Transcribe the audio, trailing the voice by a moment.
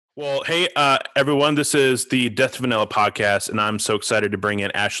Well, hey, everyone, this is the Death to Vanilla podcast, and I'm so excited to bring in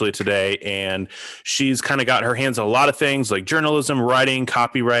Ashley today. And she's kind of got her hands on a lot of things like journalism, writing,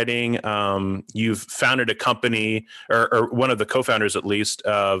 copywriting. You've founded a company, or one of the co founders, at least,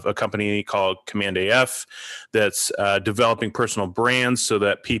 of a company called Command AF that's developing personal brands so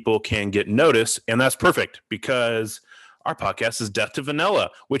that people can get noticed. And that's perfect because our podcast is Death to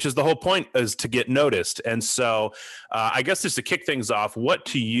Vanilla, which is the whole point, is to get noticed. And so I guess just to kick things off, what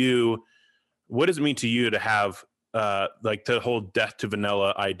does it mean to you to have like the whole Death to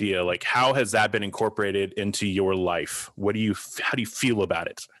Vanilla idea? Like, how has that been incorporated into your life? How do you feel about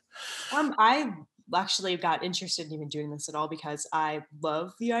it? I actually got interested in even doing this at all because I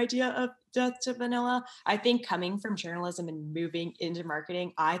love the idea of Death to Vanilla. I think coming from journalism and moving into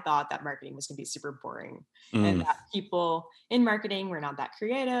marketing, I thought that marketing was going to be super boring and Mm, that people in marketing were not that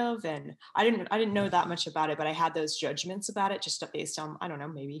creative. And I didn't know that much about it, but I had those judgments about it just based on, I don't know,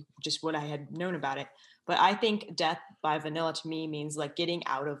 maybe just what I had known about it. But I think Death by Vanilla to me means like getting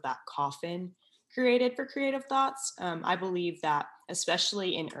out of that coffin created for creative thoughts. I believe that,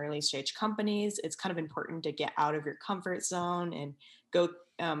 especially in early stage companies, it's kind of important to get out of your comfort zone and go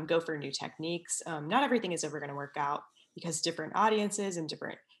go for new techniques. Not everything is ever going to work out because different audiences and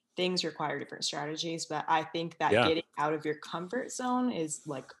different things require different strategies. But I think that yeah, getting out of your comfort zone is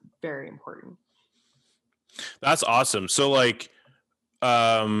like very important. that's awesome.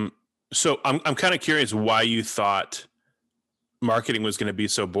 Um, so I'm kind of curious why you thought marketing was going to be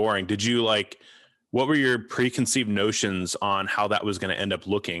so boring. Did you like? What were your preconceived notions on how that was going to end up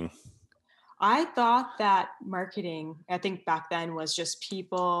looking? I thought that marketing, I think back then, was just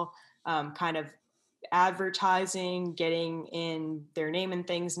people kind of advertising, getting in their name and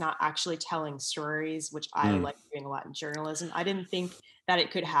things, not actually telling stories, which I Mm, like doing a lot in journalism. I didn't think that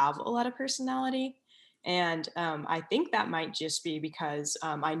it could have a lot of personality. And I think that might just be because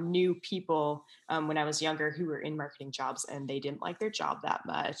I knew people when I was younger who were in marketing jobs and they didn't like their job that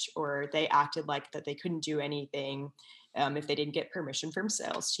much, or they acted like that they couldn't do anything if they didn't get permission from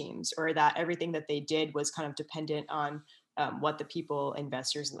sales teams, or that everything that they did was kind of dependent on what the people,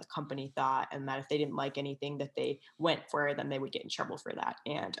 investors in the company thought, and that if they didn't like anything that they went for, then they would get in trouble for that.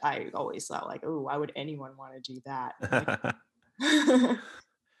 And I always thought like, oh, why would anyone want to do that? Like,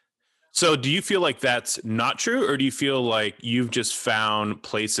 So do you feel like that's not true, or do you feel like you've just found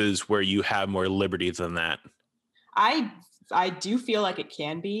places where you have more liberty than that? I I do feel like it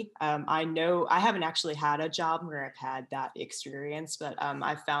can be. I know I haven't actually had a job where I've had that experience, but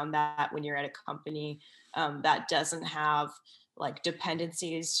I found that when you're at a company that doesn't have like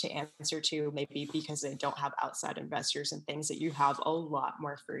dependencies to answer to, maybe because they don't have outside investors and things, that you have a lot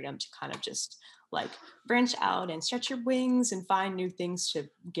more freedom to kind of just like branch out and stretch your wings and find new things to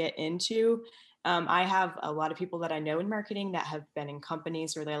get into. I have a lot of people that I know in marketing that have been in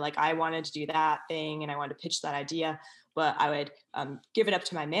companies where they're like, I wanted to do that thing and I wanted to pitch that idea, but I would give it up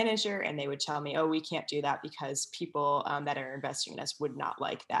to my manager and they would tell me, oh, we can't do that because people that are investing in us would not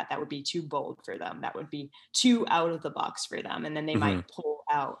like that. That would be too bold for them. That would be too out of the box for them. And then they might Hmm. pull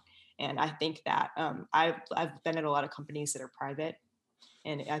out. And I think that I've been at a lot of companies that are private.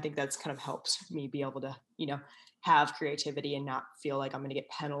 And I think that's kind of helps me be able to, have creativity and not feel like I'm going to get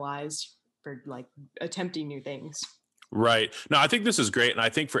penalized for like attempting new things. Right. No, I think this is great. And I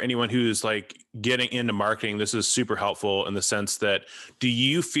think for anyone who's like getting into marketing, this is super helpful in the sense that do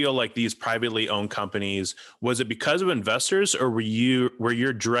you feel like these privately owned companies, was it because of investors, or were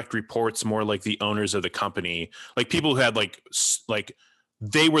your direct reports more like the owners of the company? Like people who had like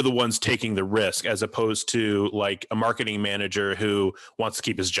they were the ones taking the risk as opposed to like a marketing manager who wants to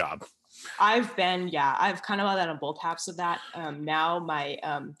keep his job. I've kind of had on both halves of that. Now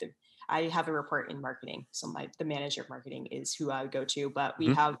I have a report in marketing. So the manager of marketing is who I would go to, but we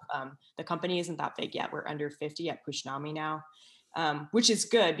Mhm. have, the company isn't that big yet. We're under 50 at Pushnami now. Which is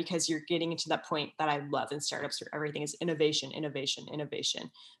good because you're getting into that point that I love in startups where everything is innovation, innovation,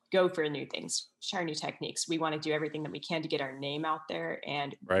 innovation. Go for new things, try new techniques. We want to do everything that we can to get our name out there,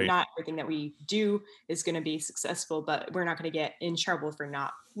 and Right. not everything that we do is going to be successful, but we're not going to get in trouble for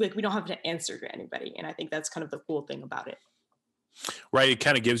not, like, we don't have to answer to anybody. And I think that's kind of the cool thing about it. Right. It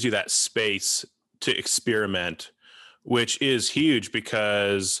kind of gives you that space to experiment, which is huge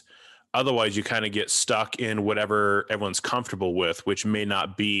because otherwise you kind of get stuck in whatever everyone's comfortable with, which may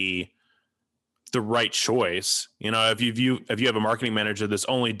not be the right choice. You know, if you have a marketing manager that's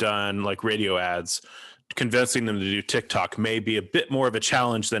only done like radio ads, convincing them to do TikTok may be a bit more of a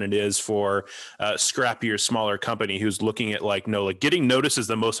challenge than it is for a scrappier, smaller company who's looking at like, no, like getting noticed is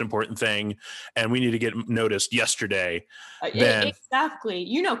the most important thing, and we need to get noticed yesterday. Then Exactly.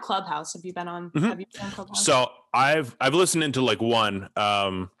 You know, Clubhouse. Have you been on? Mhm. Have you been on Clubhouse? So I've listened into like one.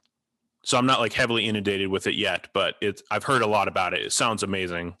 So I'm not like heavily inundated with it yet, but I've heard a lot about it. It sounds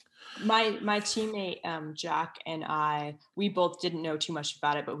amazing. My teammate Jack and we both didn't know too much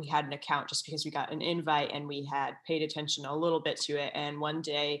about it, but we had an account just because we got an invite and we had paid attention a little bit to it. And one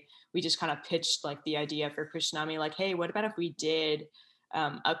day we just kind of pitched like the idea for Krishnami, like, hey, what about if we did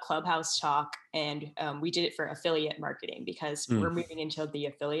a Clubhouse talk, and we did it for affiliate marketing, because we're moving into the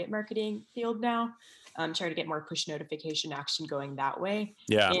affiliate marketing field now. Trying to get more push notification action going that way.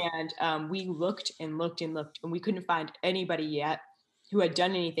 Yeah. And we looked and looked and looked, and we couldn't find anybody yet who had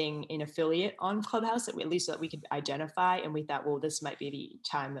done anything in affiliate on Clubhouse at least that we could identify. And we thought, well, this might be the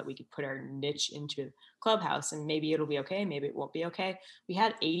time that we could put our niche into Clubhouse, and maybe it'll be okay, maybe it won't be okay. We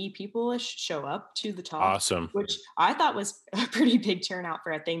had 80 people show up to the talk. Awesome. Which I thought was a pretty big turnout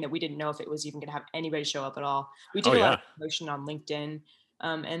for a thing that we didn't know if it was even going to have anybody show up at all. We did a lot of promotion on LinkedIn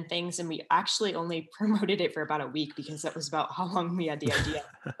and things, and we actually only promoted it for about a week because that was about how long we had the idea.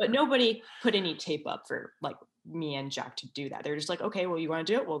 But nobody put any tape up for like me and Jack to do that. They're just like, okay, well, you want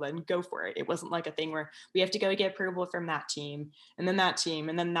to do it? Well, then go for it. It wasn't like a thing where we have to go get approval from that team and then that team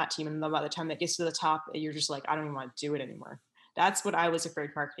and then that team. And then by the time that gets to the top, you're just like, I don't even want to do it anymore. That's what I was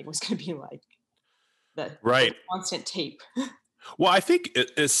afraid marketing was going to be like. The constant tape. Well, I think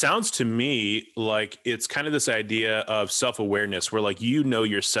it sounds to me like it's kind of this idea of self-awareness where like, you know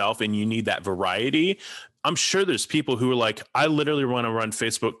yourself and you need that variety. I'm sure there's people who are like, I literally want to run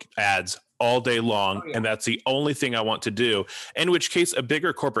Facebook ads all day long. And that's the only thing I want to do. In which case a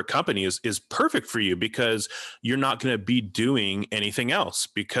bigger corporate company is perfect for you, because you're not going to be doing anything else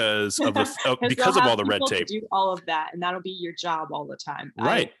because of because of all the red tape. Do all of that, and that'll be your job all the time.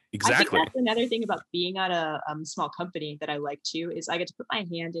 Right. Exactly. I think that's another thing about being at a small company that I like too, is I get to put my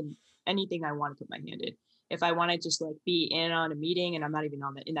hand in anything I want to put my hand in. If I want to just like be in on a meeting and I'm not even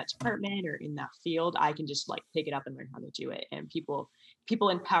in that department or in that field, I can just like pick it up and learn how to do it. And people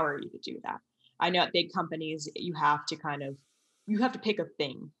empower you to do that. I know at big companies, you have to pick a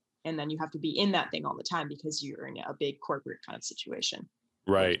thing, and then you have to be in that thing all the time because you're in a big corporate kind of situation.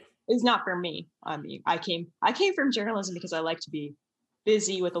 Right. It's not for me. I mean, I came from journalism because I like to be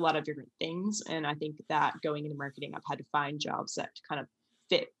busy with a lot of different things. And I think that going into marketing, I've had to find jobs that kind of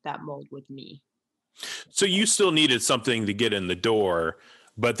fit that mold with me. So you still needed something to get in the door,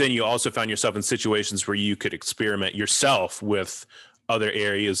 but then you also found yourself in situations where you could experiment yourself with other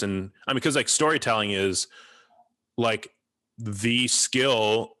areas. And I mean, because like storytelling is like the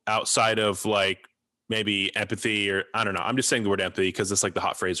skill outside of like maybe empathy, or I don't know. I'm just saying the word empathy because it's like the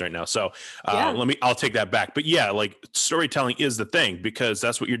hot phrase right now. So I'll take that back. But yeah, like storytelling is the thing, because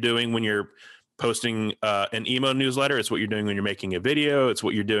that's what you're doing when you're posting an email newsletter. It's what you're doing when you're making a video. It's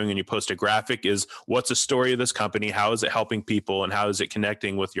what you're doing when you post a graphic. Is what's the story of this company? How is it helping people? And how is it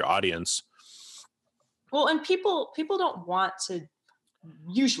connecting with your audience? Well, and people don't want to,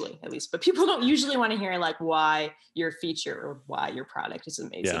 usually at least, but people don't usually want to hear like why your feature or why your product is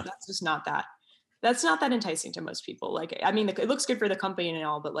amazing. Yeah. That's just not that. That's not that enticing to most people. Like, I mean, it looks good for the company and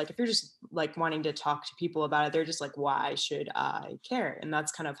all, but like, if you're just like wanting to talk to people about it, they're just like, why should I care? And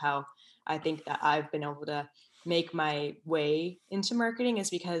that's kind of how I think that I've been able to make my way into marketing,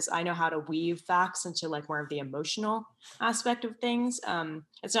 is because I know how to weave facts into like more of the emotional aspect of things.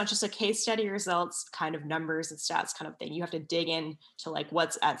 It's not just a case study results kind of numbers and stats kind of thing. You have to dig in to like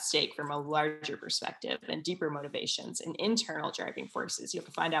what's at stake from a larger perspective and deeper motivations and internal driving forces. You have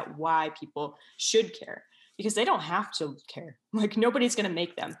to find out why people should care, because they don't have to care. Like, nobody's going to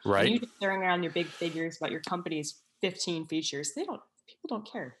make them. Right. And you just throwing around your big figures about your company's 15 features. People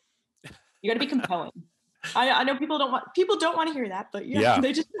don't care. You got to be compelling. I know people don't want to hear that, but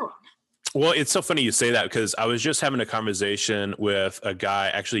they just don't. Well, it's so funny you say that, because I was just having a conversation with a guy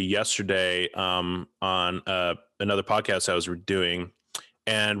actually yesterday on another podcast I was doing.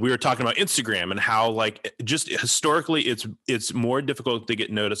 And we were talking about Instagram and how like just historically it's more difficult to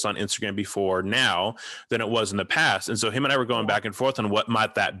get noticed on Instagram before now than it was in the past. And so him and I were going back and forth on what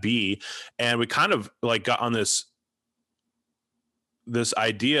might that be. And we kind of like got on this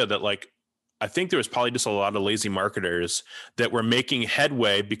idea that like, I think there was probably just a lot of lazy marketers that were making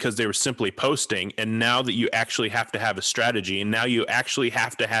headway because they were simply posting. And now that you actually have to have a strategy, and now you actually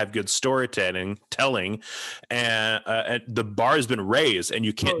have to have good storytelling, and the bar has been raised, and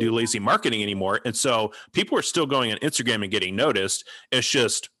you can't do lazy marketing anymore. And so people are still going on Instagram and getting noticed. It's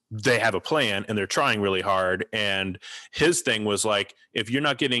just they have a plan and they're trying really hard. And his thing was like, if you're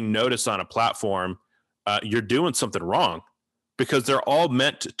not getting noticed on a platform, you're doing something wrong. Because they're all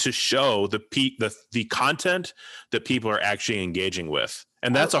meant to show the content that people are actually engaging with.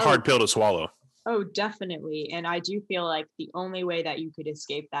 And that's a hard pill to swallow. Oh, definitely. And I do feel like the only way that you could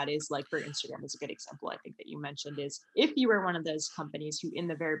escape that is like for Instagram is a good example, I think that you mentioned is if you were one of those companies who in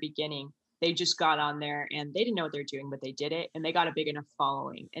the very beginning, they just got on there and they didn't know what they're doing, but they did it and they got a big enough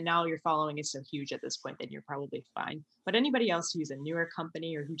following. And now your following is so huge at this point, then you're probably fine. But anybody else who's a newer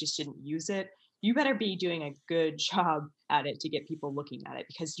company or who just didn't use it, you better be doing a good job at it to get people looking at it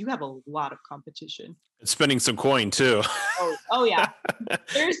because you have a lot of competition. Spending some coin too. Oh yeah.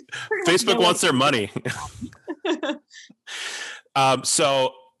 There's pretty much Facebook no way wants their to do money.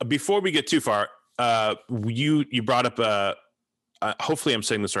 So before we get too far, you brought up hopefully I'm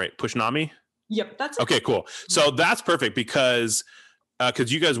saying this right, Pushnami. Yep, that's okay. Cool. So that's perfect because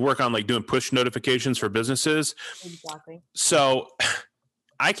you guys work on like doing push notifications for businesses. exactly. So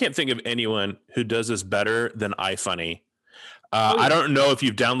I can't think of anyone who does this better than iFunny. I don't know if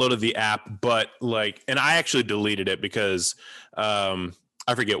you've downloaded the app, but like, and I actually deleted it because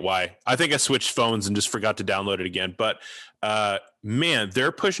I forget why. I think I switched phones and just forgot to download it again. But man,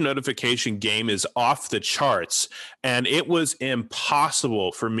 their push notification game is off the charts. And it was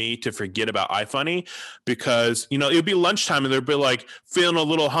impossible for me to forget about iFunny because, it would be lunchtime and they'd be like, feeling a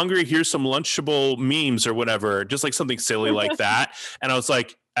little hungry. Here's some Lunchable memes or whatever, just like something silly like that. And I was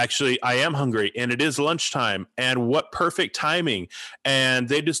like, actually, I am hungry and it is lunchtime. And what perfect timing. And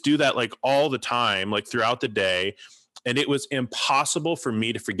they just do that like all the time, like throughout the day. And it was impossible for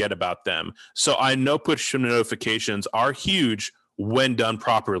me to forget about them. So I know push notifications are huge when done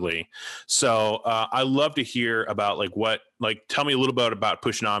properly. So I love to hear about tell me a little bit about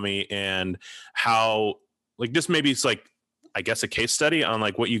Pushnami and how like this maybe it's like, I guess a case study on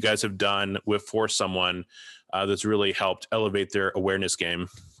like what you guys have done for someone that's really helped elevate their awareness game.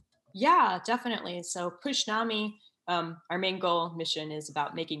 Yeah, definitely. So Pushnami, our main goal mission is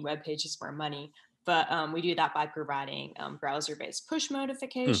about making web pages more money. But we do that by providing browser-based push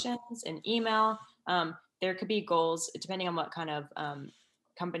notifications and email. There could be goals depending on what kind of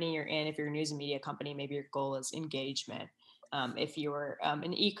company you're in. If you're a news and media company, maybe your goal is engagement. If you're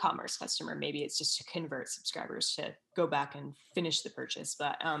an e-commerce customer, maybe it's just to convert subscribers to go back and finish the purchase.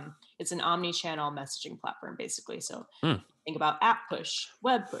 But it's an omni-channel messaging platform, basically. So think about app push,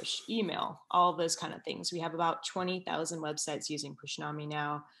 web push, email, all those kind of things. We have about 20,000 websites using Pushnami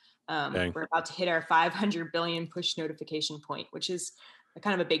now. We're about to hit our 500 billion push notification point, which is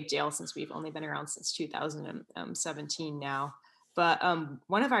kind of a big deal since we've only been around since 2017 now. But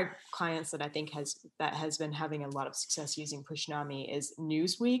one of our clients that I think has been having a lot of success using Pushnami is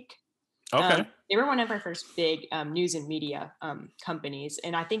Newsweek. Okay. They were one of our first big news and media companies.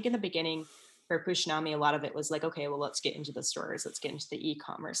 And I think in the beginning for Pushnami, a lot of it was like, okay, well, let's get into the stores. Let's get into the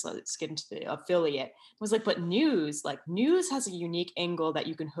e-commerce. Let's get into the affiliate. It was like, but news has a unique angle that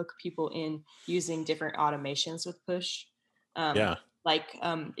you can hook people in using different automations with push. Yeah.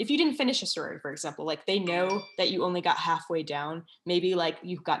 If you didn't finish a story, for example, like they know that you only got halfway down, maybe like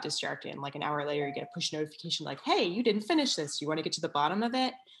you got distracted and like an hour later you get a push notification like, hey, you didn't finish this. You want to get to the bottom of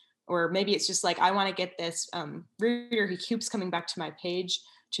it? Or maybe it's just like, I want to get this reader who keeps coming back to my page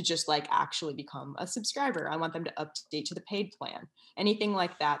to just like actually become a subscriber. I want them to update to the paid plan. Anything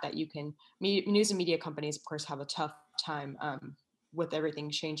like that you can, news and media companies, of course, have a tough time with everything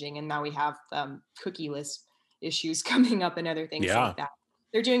changing. And now we have cookie-less issues coming up and other things like that.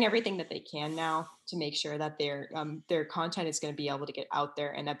 They're doing everything that they can now to make sure that their content is going to be able to get out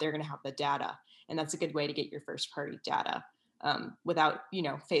there and that they're going to have the data. And that's a good way to get your first party data without,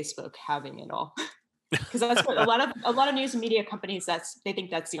 Facebook having it all. Because that's what a lot of news and media companies, they think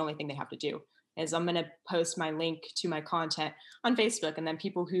that's the only thing they have to do is I'm going to post my link to my content on Facebook. And then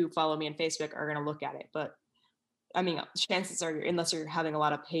people who follow me on Facebook are going to look at it. But I mean, chances are, unless you're having a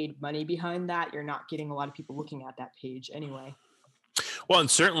lot of paid money behind that, you're not getting a lot of people looking at that page anyway. Well,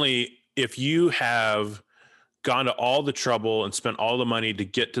 and certainly if you have gone to all the trouble and spent all the money to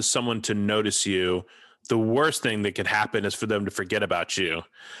get to someone to notice you, the worst thing that could happen is for them to forget about you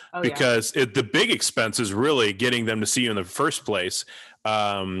because the big expense is really getting them to see you in the first place.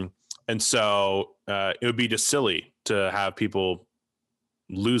 And so it would be just silly to have people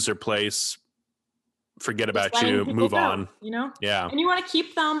lose their place, forget about you, move on, Yeah. And you want to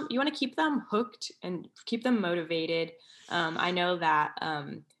keep them hooked and keep them motivated. I know that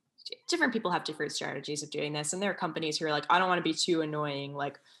different people have different strategies of doing this. And there are companies who are like, I don't want to be too annoying.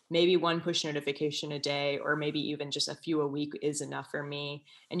 Like maybe one push notification a day, or maybe even just a few a week is enough for me.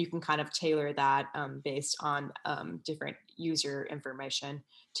 And you can kind of tailor that based on different user information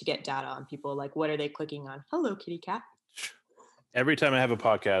to get data on people. Like, what are they clicking on? Hello, kitty cat. Every time I have a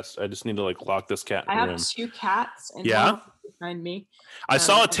podcast, I just need to like lock this cat in the room. I have 2 cats and one behind me. I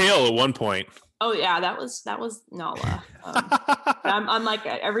saw a tail at one point. Oh yeah, that was Nala. I'm like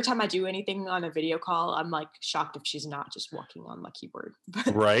every time I do anything on a video call, I'm like shocked if she's not just walking on my keyboard. But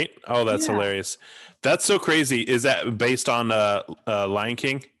Right? Oh, that's yeah. hilarious. That's so crazy. Is that based on Lion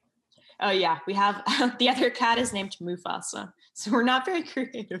King? Oh yeah, we have the other cat is named Mufasa. So we're not very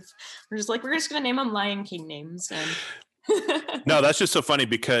creative. We're just gonna name them Lion King names and No, that's just so funny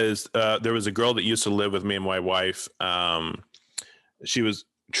because there was a girl that used to live with me and my wife. She was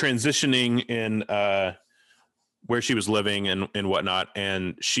transitioning in where she was living and whatnot,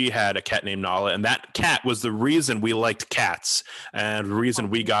 and she had a cat named Nala, and that cat was the reason we liked cats and the reason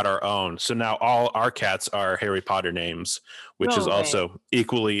we got our own. So now all our cats are Harry Potter names, which is no way. also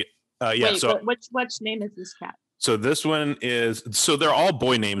equally yeah. Wait, So which name is this cat? so this one is so they're all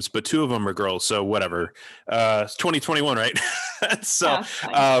boy names, but two of them are girls. So whatever. It's 2021, right? So Yeah, it's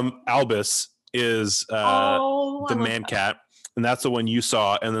fine. Albus is Oh, I the love man that. cat, and that's the one you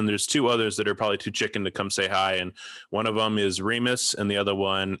saw. And then there's two others that are probably too chicken to come say hi. And one of them is Remus, and the other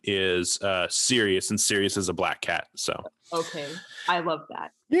one is Sirius, and Sirius is a black cat. So Okay, I love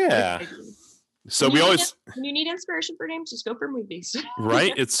that. What a yeah. great name. So we always When you need inspiration for names, just go for movies.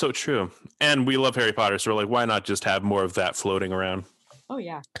 right. It's so true, and we love Harry Potter. So we're like, why not just have more of that floating around? Oh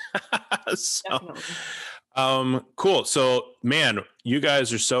yeah, So definitely. cool. So man, you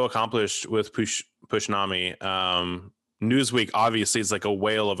guys are so accomplished with Pushnami. Newsweek obviously is like a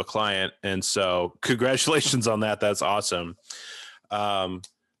whale of a client, and so congratulations on that. That's awesome. Um,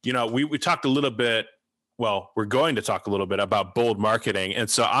 we talked a little bit. Well, we're going to talk a little bit about bold marketing, and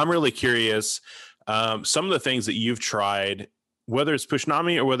so I'm really curious. Some of the things that you've tried, whether it's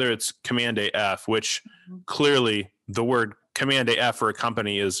Pushnami or whether it's Command AF, which Mhm. clearly the word Command AF for a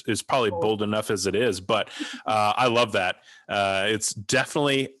company is probably Bold. bold enough as it is, but I love that. It's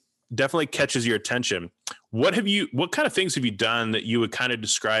definitely catches your attention. What kind of things have you done that you would kind of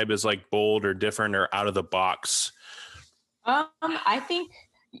describe as like bold or different or out of the box?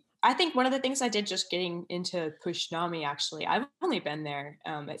 I think one of the things I did just getting into Pushnami actually, I've only been there.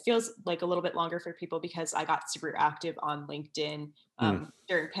 It feels like a little bit longer for people because I got super active on LinkedIn Mm,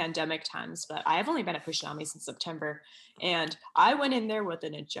 during pandemic times, but I've only been at Pushnami since September. And I went in there with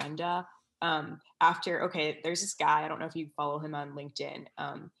an agenda. Okay, there's this guy, I don't know if you follow him on LinkedIn.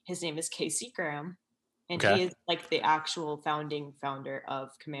 His name is Casey Graham, and okay. he is like the actual founding founder of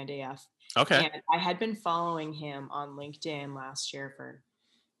Command AF. Okay. And I had been following him on LinkedIn last year for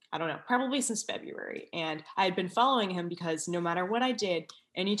I don't know, probably since February. And I had been following him because no matter what I did,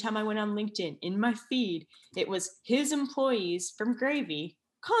 anytime I went on LinkedIn, in my feed, it was his employees from Gravy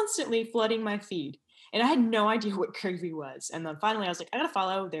constantly flooding my feed. And I had no idea what Gravy was. And then finally I was like, I gotta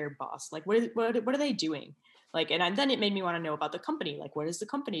follow their boss. Like, what are they doing? Like, then it made me want to know about the company. Like, what does the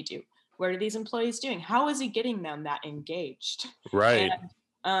company do? What are these employees doing? How is he getting them that engaged? And Right.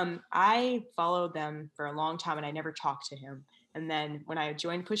 I followed them for a long time and I never talked to him. And then when I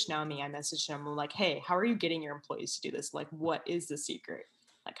joined Pushnami, I messaged him. I'm like, hey, how are you getting your employees to do this? Like, what is the secret?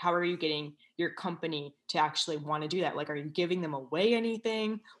 Like, how are you getting your company to actually want to do that? Like, are you giving them away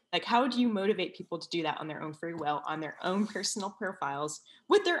anything? Like, how do you motivate people to do that on their own free will, on their own personal profiles,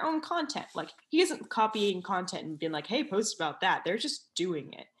 with their own content? Like, he isn't copying content and being like, hey, post about that. They're just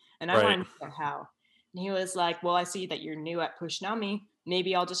doing it. And I Right. want to know how. And he was like, well, I see that you're new at Pushnami.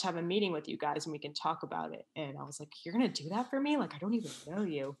 Maybe I'll just have a meeting with you guys and we can talk about it. And I was like, you're going to do that for me? Like, I don't even know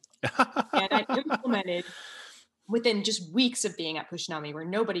you. And I implemented within just weeks of being at Pushnami where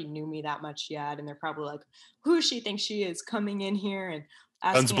nobody knew me that much yet. And they're probably like, who does she think she is coming in here and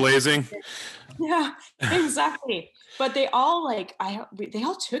Guns asking us blazing. questions? Yeah, exactly. But they all they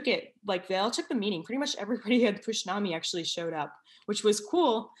all took it. Like they all took the meeting. Pretty much everybody at Pushnami actually showed up, which was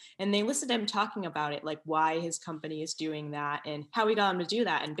cool. And they listened to him talking about it, like why his company is doing that and how we got him to do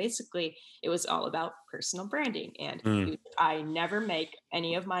that. And basically, it was all about personal branding. And Mm, I never make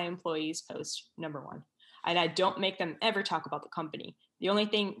any of my employees post, number one. And I don't make them ever talk about the company. The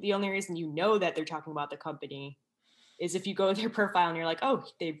only reason you know that they're talking about the company is if you go to their profile and you're like, oh,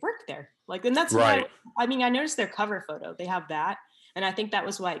 they work there. Like, and that's why, right. I mean, I noticed their cover photo, they have that. And I think that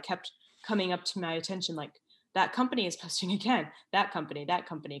was why it kept coming up to my attention. Like, that company is posting again, that company, that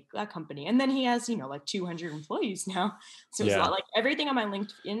company, that company. And then he has, like 200 employees now. So it was a Yeah. lot like everything on my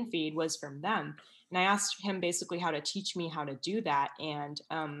LinkedIn feed was from them. And I asked him basically how to teach me how to do that. And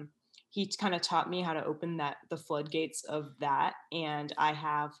he kind of taught me how to open the floodgates of that. And I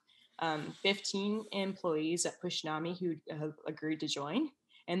have 15 employees at Pushnami who have agreed to join,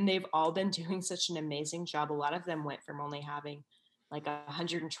 and they've all been doing such an amazing job. A lot of them went from only having like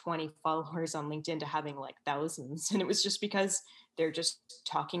 120 followers on LinkedIn to having like thousands. And it was just because they're just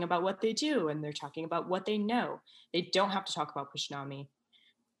talking about what they do and they're talking about what they know. They don't have to talk about Pushnami,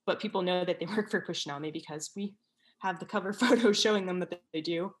 but people know that they work for Pushnami because we have the cover photo showing them that they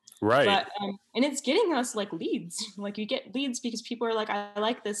do. Right. But and it's getting us like leads. Like you get leads because people are like, I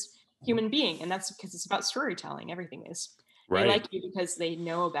like this human being, and that's because it's about storytelling. Everything is. They like you because they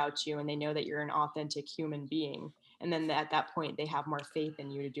know about you and they know that you're an authentic human being. And then at that point, they have more faith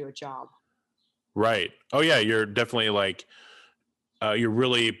in you to do a job. Right. Oh yeah, you're definitely like you're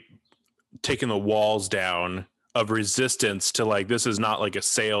really taking the walls down of resistance to like, this is not like a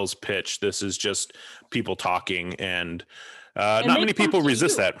sales pitch. This is just people talking, and not many people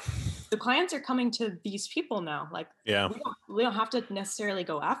resist that. The clients are coming to these people now. Like, yeah, we don't have to necessarily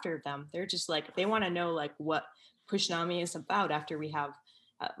go after them. They're just like, they want to know like what Pushnami is about after we have,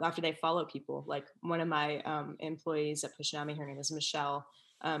 after they follow people. Like one of my employees at Pushnami, her name is Michelle.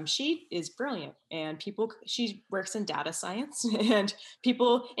 She is brilliant, and she works in data science, and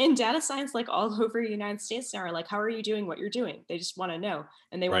people in data science, like all over the United States now, are like, how are you doing what you're doing? They just want to know.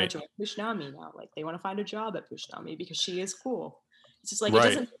 And they want to join Pushnami now. Like they want to find a job at Pushnami because she is cool. It's just like, it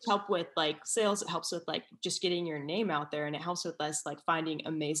doesn't help with like sales. It helps with like just getting your name out there, and it helps with us like finding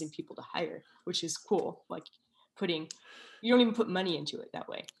amazing people to hire, which is cool. Like you don't even put money into it that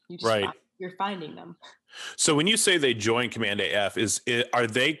way. You just you're finding them. So when you say they join Command AF, are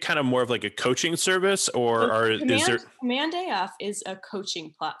they kind of more of like a coaching service, or Command AF is a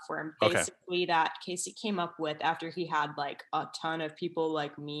coaching platform basically that Casey came up with after he had like a ton of people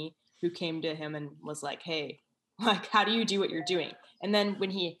like me who came to him and was like, hey, like, how do you do what you're doing? And then when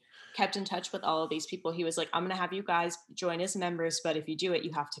he kept in touch with all of these people, he was like, I'm going to have you guys join as members, but if you do it,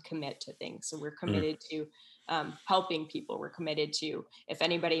 you have to commit to things. So we're committed to helping people. We're committed to, if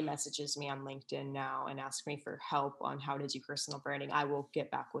anybody messages me on LinkedIn now and asks me for help on how to do personal branding, I will get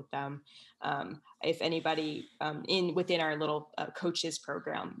back with them. If anybody within our little coaches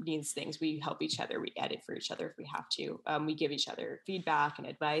program needs things, we help each other. We edit for each other if we have to. We give each other feedback and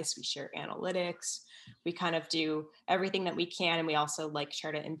advice. We share analytics. We kind of do everything that we can. And we also like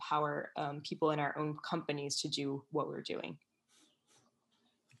try to empower people in our own companies to do what we're doing.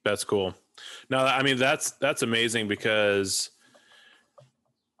 That's cool. No, I mean, that's amazing, because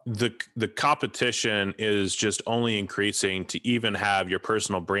the competition is just only increasing. To even have your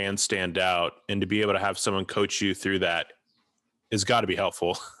personal brand stand out and to be able to have someone coach you through that has got to be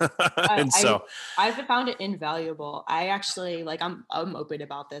helpful. And so I've found it invaluable. I actually like, I'm open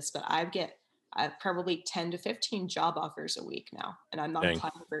about this, but I have probably 10 to 15 job offers a week now, and I'm not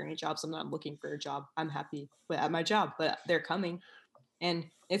applying for any jobs. I'm not looking for a job. I'm happy at my job, but they're coming. And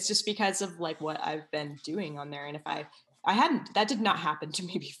it's just because of like what I've been doing on there. And if that did not happen to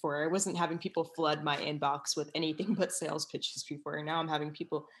me before. I wasn't having people flood my inbox with anything but sales pitches before. And now I'm having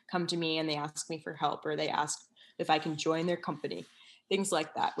people come to me and they ask me for help, or they ask if I can join their company, things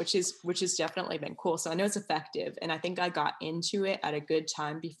like that, which has definitely been cool. So I know it's effective. And I think I got into it at a good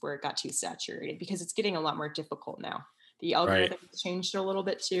time before it got too saturated, because it's getting a lot more difficult now. The algorithm has changed a little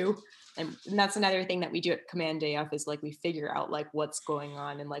bit too. And that's another thing that we do at Command AF is like, we figure out like what's going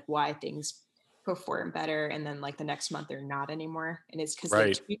on and like why things perform better. And then like the next month they're not anymore. And it's because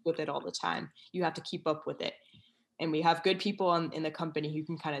they tweak with it all the time. You have to keep up with it. And we have good people in the company who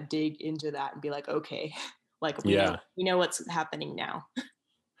can kind of dig into that and be like, okay, like we know what's happening now.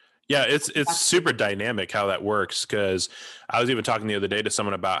 Yeah, it's super dynamic how that works, because I was even talking the other day to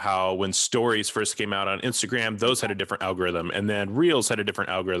someone about how when stories first came out on Instagram, those had a different algorithm, and then Reels had a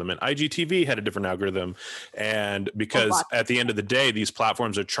different algorithm, and IGTV had a different algorithm. And because at the end of the day, these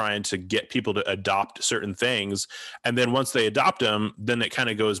platforms are trying to get people to adopt certain things. And then once they adopt them, then it kind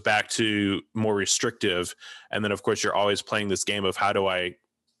of goes back to more restrictive. And then of course, you're always playing this game of how do I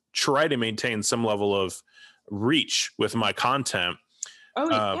try to maintain some level of reach with my content. Oh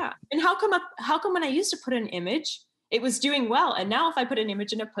yeah. And how come when I used to put an image, it was doing well, and now if I put an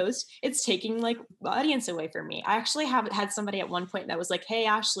image in a post, it's taking like audience away from me? I actually had somebody at one point that was like, hey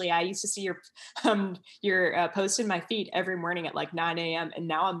Ashley, I used to see your post in my feed every morning at like 9 a.m. and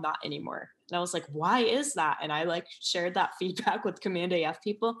now I'm not anymore. And I was like, why is that? And I like shared that feedback with Command AF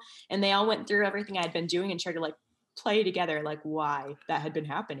people, and they all went through everything I'd been doing and tried to like play together like why that had been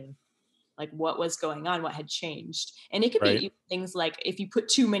happening. Like what was going on, what had changed. And it could be things like if you put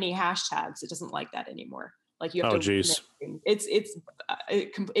too many hashtags, it doesn't like that anymore. Like you have it's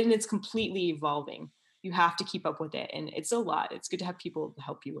completely evolving. You have to keep up with it. And it's a lot. It's good to have people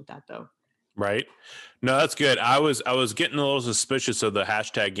help you with that though. Right. No, that's good. I was getting a little suspicious of the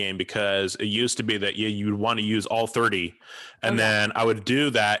hashtag game, because it used to be that you'd want to use all 30. And then I would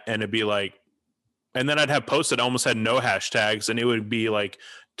do that and it'd be like, and then I'd have posts that almost had no hashtags, and it would be like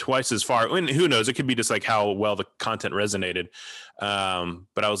twice as far. And who knows? It could be just like how well the content resonated.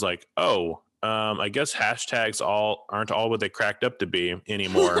 But I was like, oh, I guess hashtags aren't all what they cracked up to be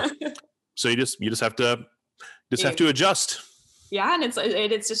anymore. So you just have to adjust. Yeah, and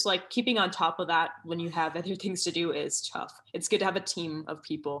it's just like keeping on top of that when you have other things to do is tough. It's good to have a team of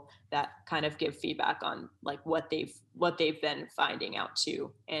people that kind of give feedback on like what they've been finding out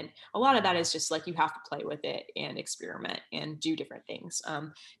too. And a lot of that is just like you have to play with it and experiment and do different things.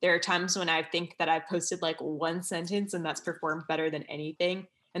 There are times when I think that I've posted like one sentence and that's performed better than anything.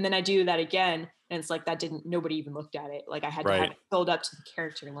 And then I do that again, and it's like nobody even looked at it. Like I had to have Right. it filled up to the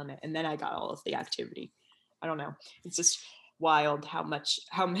character limit, and then I got all of the activity. I don't know. It's just wild how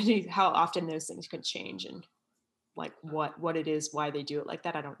often those things could change, and like what it is, why they do it like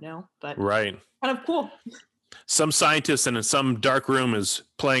that. I don't know, but Right. kind of cool. Some scientist in some dark room is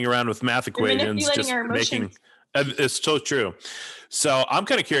playing around with math They're equations, manipulating just our making. emotions. It's so true. So I'm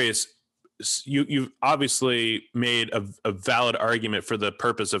kind of curious. You've obviously made a valid argument for the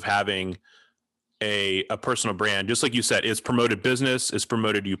purpose of having a personal brand. Just like you said, it's promoted business, it's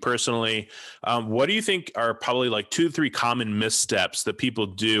promoted you personally. What do you think are probably like 2-3 common missteps that people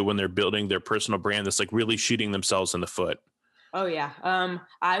do when they're building their personal brand that's like really shooting themselves in the foot? Oh yeah.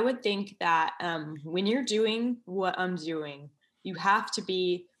 I would think that when you're doing what I'm doing, you have to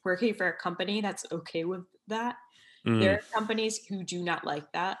be working for a company that's okay with that. There Mm, are companies who do not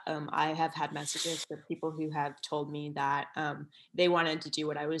like that. I have had messages from people who have told me that they wanted to do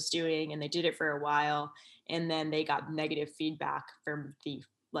what I was doing and they did it for a while, and then they got negative feedback from the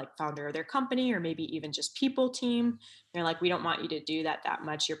like founder of their company or maybe even just people team. They're like, we don't want you to do that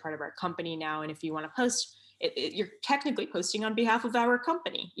much. You're part of our company now, and if you want to post, you're technically posting on behalf of our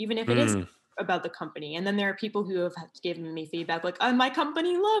company, even if it is mm, about the company. And then there are people who have given me feedback like, oh, my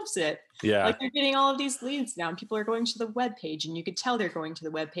company loves it. yeah. Like you're getting all of these leads now, and people are going to the web page, and you could tell they're going to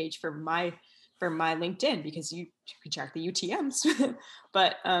the web page for my LinkedIn because you can track the UTMs.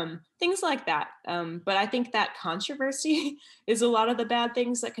 But things like that. But I think that controversy is a lot of the bad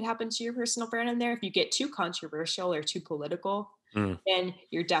things that could happen to your personal brand in there. If you get too controversial or too political, Mm, then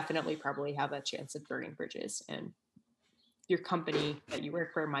you're definitely probably have a chance of burning bridges, and your company that you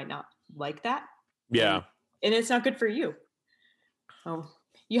work for might not like that, and yeah. it's not good for you. Oh,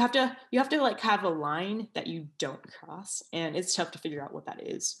 you have to like have a line that you don't cross, and it's tough to figure out what that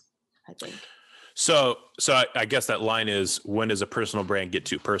is, I think. So I guess that line is, when does a personal brand get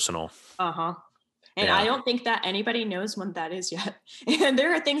too personal? Uh-huh. And I Yeah. don't think that anybody knows when that is yet. And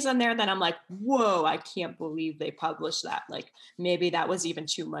there are things on there that I'm like, whoa, I can't believe they published that. Like maybe that was even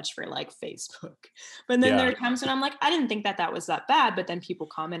too much for like Facebook. But then there Yeah. are times when I'm like, I didn't think that was that bad. But then people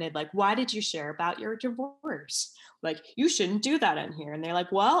commented like, why did you share about your divorce? Like you shouldn't do that in here. And they're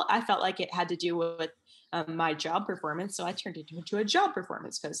like, well, I felt like it had to do with my job performance. So I turned it into a job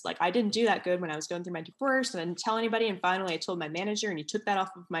performance because like I didn't do that good when I was going through my divorce, and I didn't tell anybody. And finally I told my manager, and he took that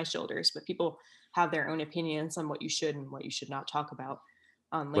off of my shoulders. But people have their own opinions on what you should and what you should not talk about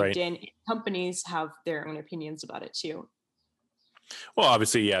on Right. LinkedIn. Companies have their own opinions about it too. Well,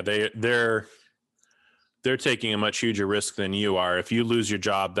 obviously, yeah, they're taking a much huger risk than you are. If you lose your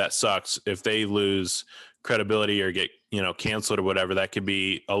job, that sucks. If they lose credibility or get, canceled or whatever, that could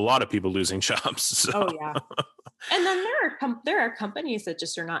be a lot of people losing jobs. So, Oh yeah. And then there are companies that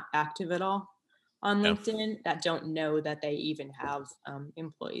just are not active at all on yeah. LinkedIn that don't know that they even have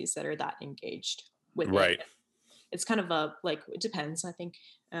employees that are that engaged with it. Right. It's kind of it depends, I think.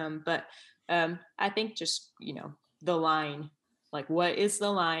 But I think just, the line, like what is the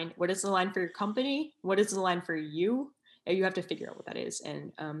line? What is the line for your company? What is the line for you? And you have to figure out what that is.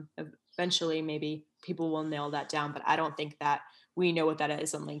 And eventually maybe people will nail that down. But I don't think that we know what that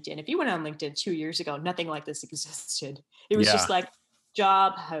is on LinkedIn. If you went on LinkedIn 2 years ago, nothing like this existed. It was Yeah. just like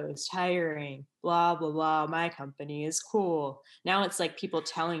job host, hiring, blah, blah, blah. My company is cool. Now it's like people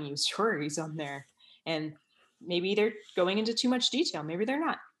telling you stories on there. And maybe they're going into too much detail. Maybe they're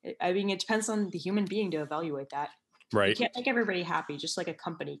not. I mean, it depends on the human being to evaluate that. You Right. can't make everybody happy, just like a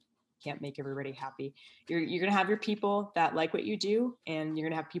company can't make everybody happy. You're going to have your people that like what you do, and you're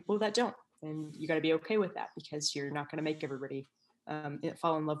going to have people that don't. And you got to be okay with that, because you're not going to make everybody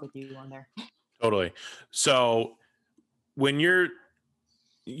fall in love with you on there. Totally. So when your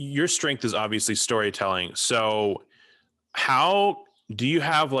strength is obviously storytelling. So how do you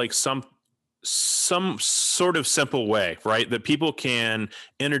have like some sort of simple way, right, that people can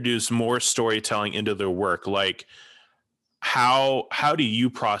introduce more storytelling into their work? Like how do you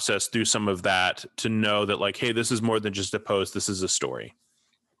process through some of that to know that, like, hey, this is more than just a post, this is a story?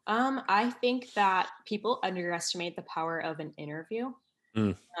 I think that people underestimate the power of an interview.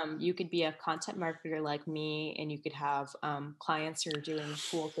 Mm, You could be a content marketer like me, and you could have clients who are doing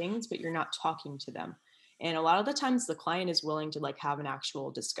cool things, but you're not talking to them. And a lot of the times the client is willing to like have an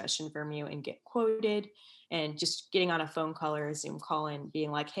actual discussion from you and get quoted, and just getting on a phone call or a Zoom call and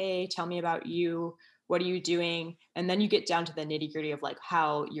being like, hey, tell me about you. What are you doing? And then you get down to the nitty gritty of like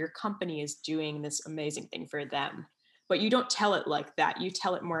how your company is doing this amazing thing for them. But you don't tell it like that. You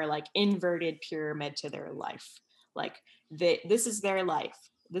tell it more like inverted pyramid to their life. Like this is their life.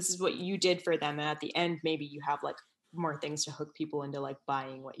 This is what you did for them. And at the end, maybe you have like more things to hook people into like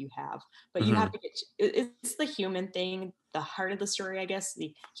buying what you have. But you have to get, it's the human thing, the heart of the story, I guess.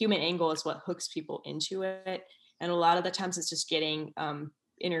 The human angle is what hooks people into it. And a lot of the times it's just getting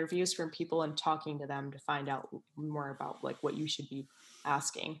interviews from people and talking to them to find out more about like what you should be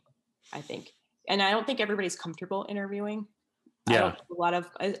asking, I think. And I don't think everybody's comfortable interviewing. Yeah.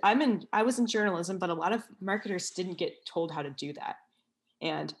 I was in journalism, but a lot of marketers didn't get told how to do that.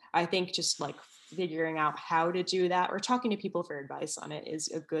 And I think just like figuring out how to do that or talking to people for advice on it is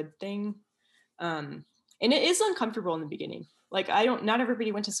a good thing. And it is uncomfortable in the beginning. Like not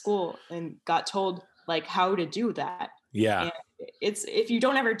everybody went to school and got told like how to do that. Yeah. And it's, if you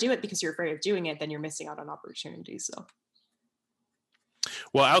don't ever do it because you're afraid of doing it, then you're missing out on opportunities. So.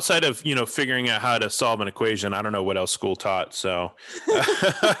 Well, outside of, figuring out how to solve an equation, I don't know what else school taught. So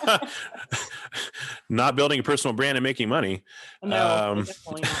not building a personal brand and making money. No,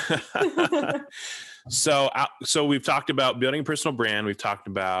 definitely not. So we've talked about building a personal brand. We've talked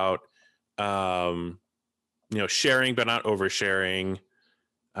about, sharing, but not oversharing,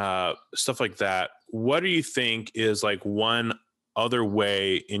 stuff like that. What do you think is like one other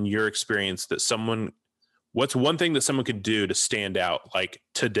way in your experience that what's one thing that someone could do to stand out like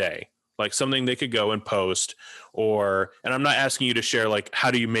today, like something they could go and post, and I'm not asking you to share, like,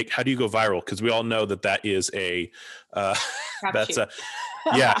 how do you go viral? Cause we all know that is yeah,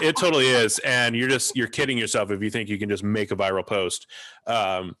 it totally is. And you're kidding yourself if you think you can just make a viral post.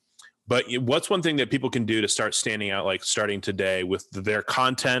 But what's one thing that people can do to start standing out, like starting today with their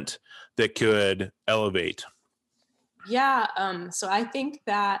content that could elevate? Yeah. So I think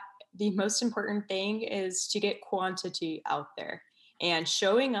that the most important thing is to get quantity out there, and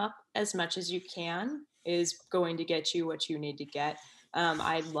showing up as much as you can is going to get you what you need to get.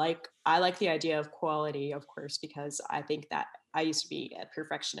 I like the idea of quality, of course, because I think that I used to be a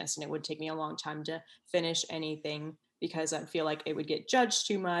perfectionist and it would take me a long time to finish anything because I feel like it would get judged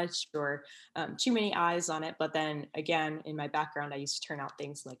too much or too many eyes on it. But then again, in my background, I used to turn out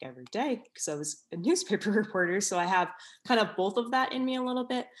things like every day because I was a newspaper reporter. So I have kind of both of that in me a little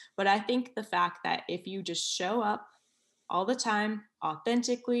bit. But I think the fact that if you just show up all the time,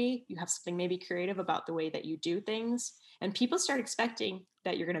 authentically, you have something maybe creative about the way that you do things, and people start expecting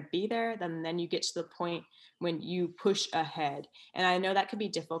that you're going to be there, then you get to the point when you push ahead. And I know that could be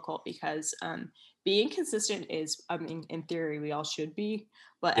difficult because being consistent is, I mean, in theory, we all should be,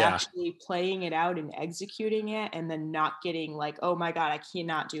 but actually playing it out and executing it and then not getting like, oh my God, I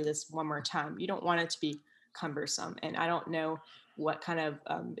cannot do this one more time. You don't want it to be cumbersome. And I don't know what kind of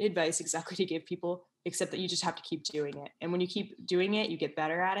advice exactly to give people, except that you just have to keep doing it. And when you keep doing it, you get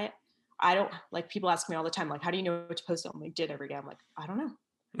better at it. I don't, like, people ask me all the time, like, how do you know what to post on LinkedIn every day? I'm like, I don't know.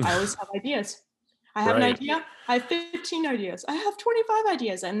 I always have ideas. I have an idea. I have 15 ideas. I have 25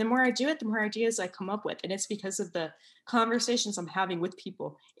 ideas. And the more I do it, the more ideas I come up with. And it's because of the conversations I'm having with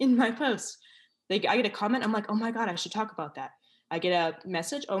people in my posts. I get a comment. I'm like, oh my God, I should talk about that. I get a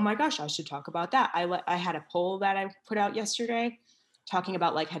message. Oh my gosh, I should talk about that. I had a poll that I put out yesterday talking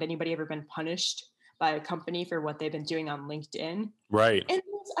about, like, had anybody ever been punished by a company for what they've been doing on LinkedIn? Right. And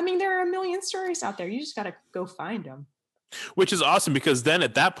I mean, there are a million stories out there. You just got to go find them. Which is awesome, because then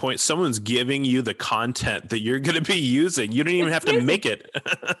at that point, someone's giving you the content that you're going to be using. You don't even have to make it.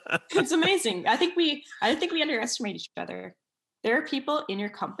 It's amazing. I think we underestimate each other. There are people in your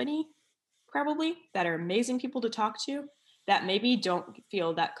company probably that are amazing people to talk to that maybe don't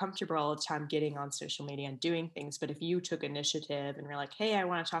feel that comfortable all the time getting on social media and doing things. But if you took initiative and were like, hey, I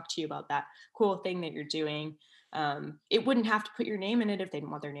want to talk to you about that cool thing that you're doing, it wouldn't have to put your name in it if they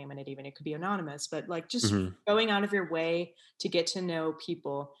didn't want their name in it. Even it could be anonymous, but like just going out of your way to get to know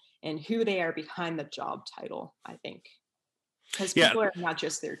people and who they are behind the job title, I think, because people are not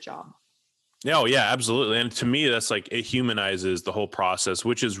just their job. Oh yeah, absolutely. And to me, that's like, it humanizes the whole process,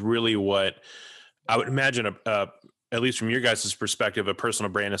 which is really what I would imagine at least from your guys' perspective, a personal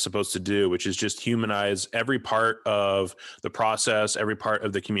brand is supposed to do, which is just humanize every part of the process, every part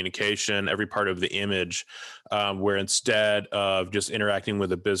of the communication, every part of the image, where instead of just interacting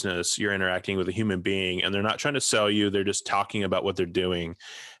with a business, you're interacting with a human being, and they're not trying to sell you. They're just talking about what they're doing.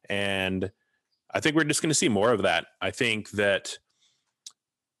 And I think we're just going to see more of that. I think that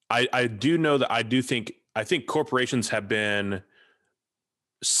I think corporations have been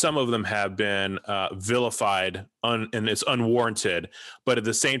some of them have been vilified and it's unwarranted. But at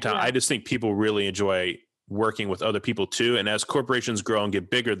the same time, I just think people really enjoy working with other people too. And as corporations grow and get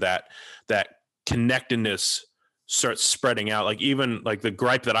bigger, that connectedness starts spreading out. Like even like the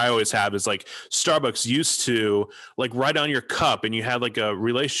gripe that I always have is like Starbucks used to like write on your cup and you had like a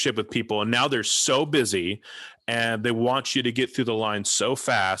relationship with people, and now they're so busy and they want you to get through the line so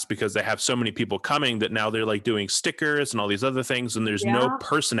fast because they have so many people coming that now they're like doing stickers and all these other things, and there's no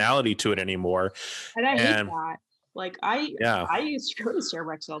personality to it anymore. And I hate that. Like I used to go to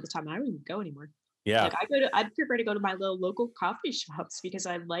Starbucks all the time. I don't even go anymore. Yeah. Like I'd prefer to go to my little local coffee shops because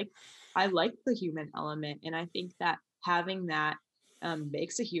I like the human element. And I think that having that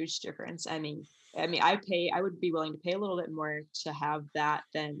makes a huge difference. I mean, I would be willing to pay a little bit more to have that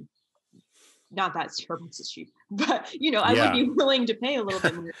than, not that Starbucks is cheap, but I would be willing to pay a little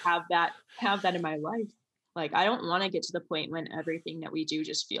bit more to have that in my life. Like, I don't want to get to the point when everything that we do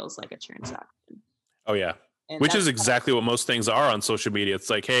just feels like a transaction. Oh yeah. And which is exactly what most things are on social media. It's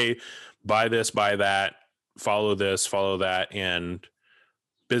like, hey, buy this, buy that, follow this, follow that. And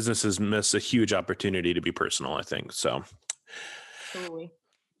businesses miss a huge opportunity to be personal, I think. So, totally.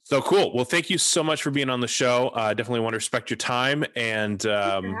 So cool. Well, thank you so much for being on the show. Definitely want to respect your time. And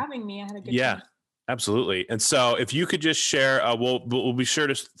thanks for having me. I had a good time. Absolutely. And so if you could just share, we'll be sure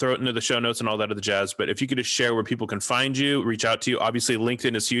to throw it into the show notes and all that other jazz. But if you could just share where people can find you, reach out to you. Obviously,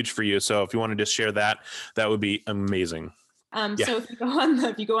 LinkedIn is huge for you. So if you want to just share that, that would be amazing. So if you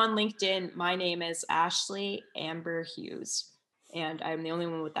go on LinkedIn, my name is Ashley Amber Hughes, and I'm the only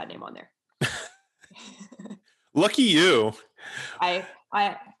one with that name on there. Lucky you. I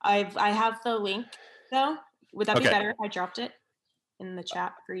have the link though. Would that be better if I dropped it in the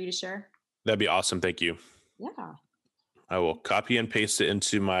chat for you to share? That'd be awesome. Thank you. Yeah. I will copy and paste it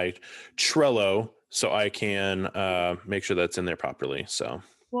into my Trello so I can make sure that's in there properly. So.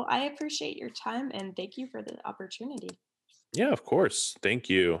 Well, I appreciate your time and thank you for the opportunity. Yeah, of course. Thank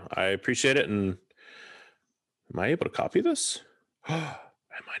you. I appreciate it. And am I able to copy this? Am I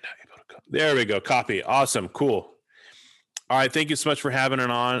not able to copy? There we go. Copy. Awesome. Cool. All right. Thank you so much for having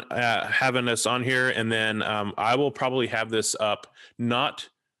us on here. And then I will probably have this up, not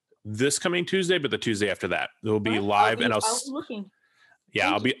this coming Tuesday, but the Tuesday after that. It will be live. I'll be looking.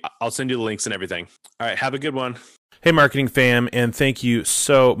 Yeah, I'll send you the links and everything. All right. Have a good one. Hey, marketing fam, and thank you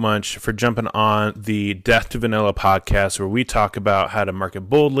so much for jumping on the Death to Vanilla podcast, where we talk about how to market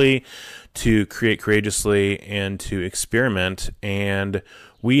boldly, to create courageously, and to experiment. And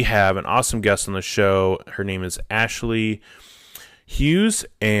we have an awesome guest on the show. Her name is Ashley Hughes,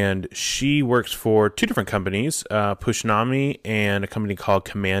 and she works for two different companies, Pushnami and a company called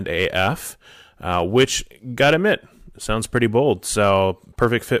Command AF, which, gotta admit, sounds pretty bold. So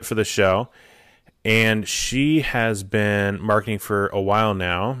perfect fit for the show. And she has been marketing for a while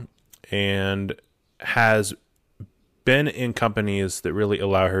now and has been in companies that really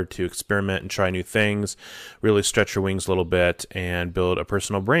allow her to experiment and try new things, really stretch her wings a little bit and build a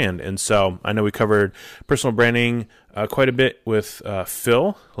personal brand. And so I know we covered personal branding quite a bit with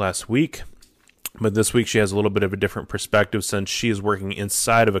Phil last week, but this week she has a little bit of a different perspective since she is working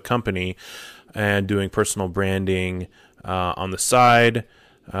inside of a company and doing personal branding on the side.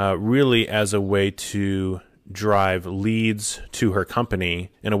 Really as a way to drive leads to her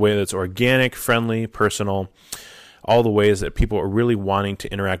company in a way that's organic, friendly, personal, all the ways that people are really wanting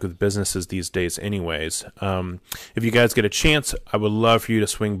to interact with businesses these days anyways. If you guys get a chance, I would love for you to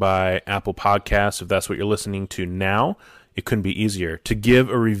swing by Apple Podcasts if that's what you're listening to now. It couldn't be easier to give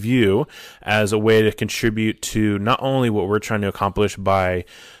a review as a way to contribute to not only what we're trying to accomplish by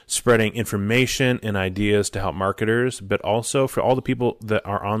spreading information and ideas to help marketers, but also for all the people that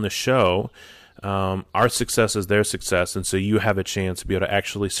are on the show. Our success is their success. And so you have a chance to be able to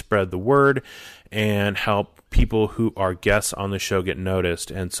actually spread the word and help people who are guests on the show get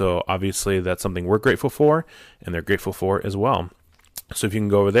noticed. And so obviously that's something we're grateful for and they're grateful for as well. So if you can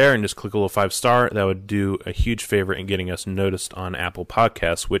go over there and just click a little 5-star, that would do a huge favor in getting us noticed on Apple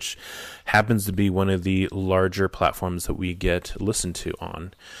Podcasts, which happens to be one of the larger platforms that we get listened to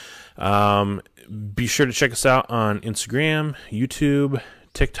on. Be sure to check us out on Instagram, YouTube,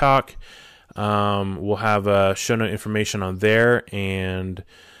 TikTok. We'll have show note information on there, and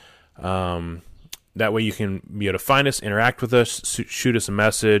That way you can be able to find us, interact with us, shoot us a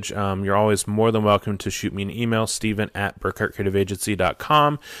message. You're always more than welcome to shoot me an email,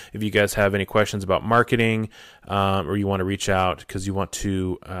 steven@burkhartcreativeagency.com. If you guys have any questions about marketing, or you want to reach out because you want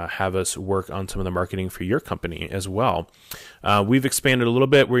to have us work on some of the marketing for your company as well. We've expanded a little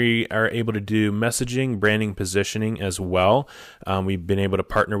bit. We are able to do messaging, branding, positioning as well. We've been able to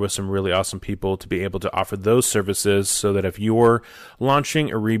partner with some really awesome people to be able to offer those services so that if you're launching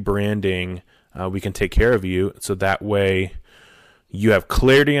or rebranding, we can take care of you, so that way you have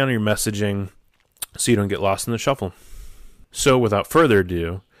clarity on your messaging so you don't get lost in the shuffle. So without further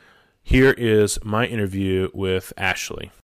ado, here is my interview with Ashley.